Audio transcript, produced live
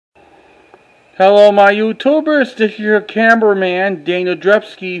Hello my YouTubers, this is your cameraman Dana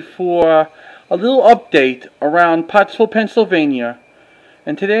Drepsky for a little update around Pottsville, Pennsylvania.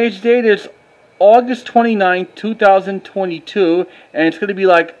 And today's date is August 29th, 2022, and it's going to be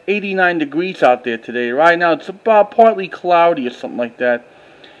like 89 degrees out there today. Right now it's about partly cloudy or something like that.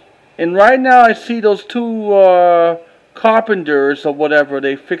 And right now I see those two carpenters or whatever,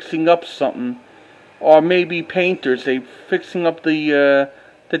 they fixing up something. Or maybe painters, they fixing up the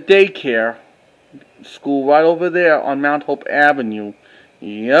daycare school right over there on Mount Hope Avenue.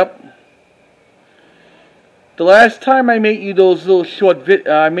 Yep. The last time I made you those little short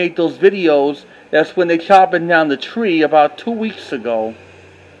I made those videos, that's when they chopping down the tree about 2 weeks ago.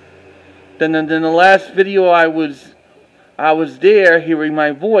 Then the last video I was there hearing my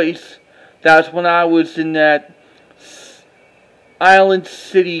voice. That's when I was in that Island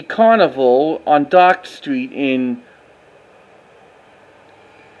City Carnival on Dock Street in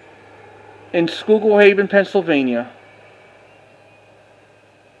Schuylkill Haven, Pennsylvania.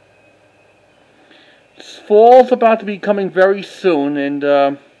 Fall's about to be coming very soon, and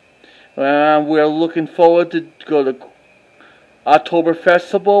we're looking forward to go to October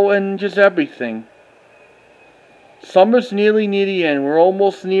Festival and just everything. Summer's nearly near the end. We're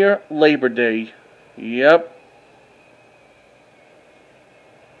almost near Labor Day. Yep.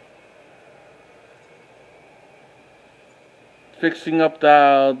 Fixing up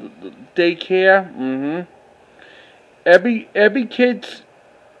the daycare. Every kid's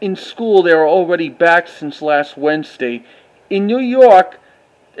in school. They're already back since last Wednesday. In New York,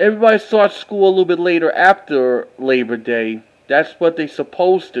 everybody starts school a little bit later after Labor Day. That's what they're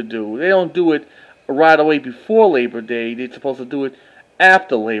supposed to do. They don't do it right away before Labor Day. They're supposed to do it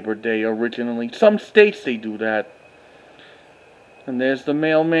after Labor Day originally. Some states they do that. And there's the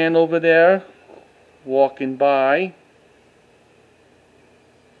mailman over there walking by.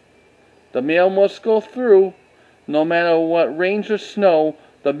 The mail must go through. No matter what rains or snow,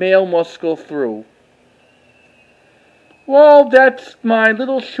 the mail must go through. Well, that's my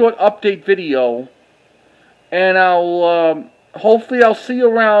little short update video. And hopefully I'll see you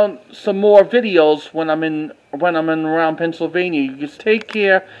around some more videos when I'm in around Pennsylvania. You just take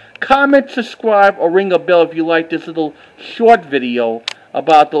care, comment, subscribe, or ring a bell if you like this little short video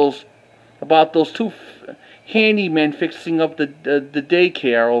about those two handymen fixing up the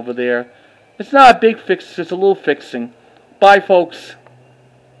daycare over there. It's not a big fix, it's a little fixing. Bye, folks.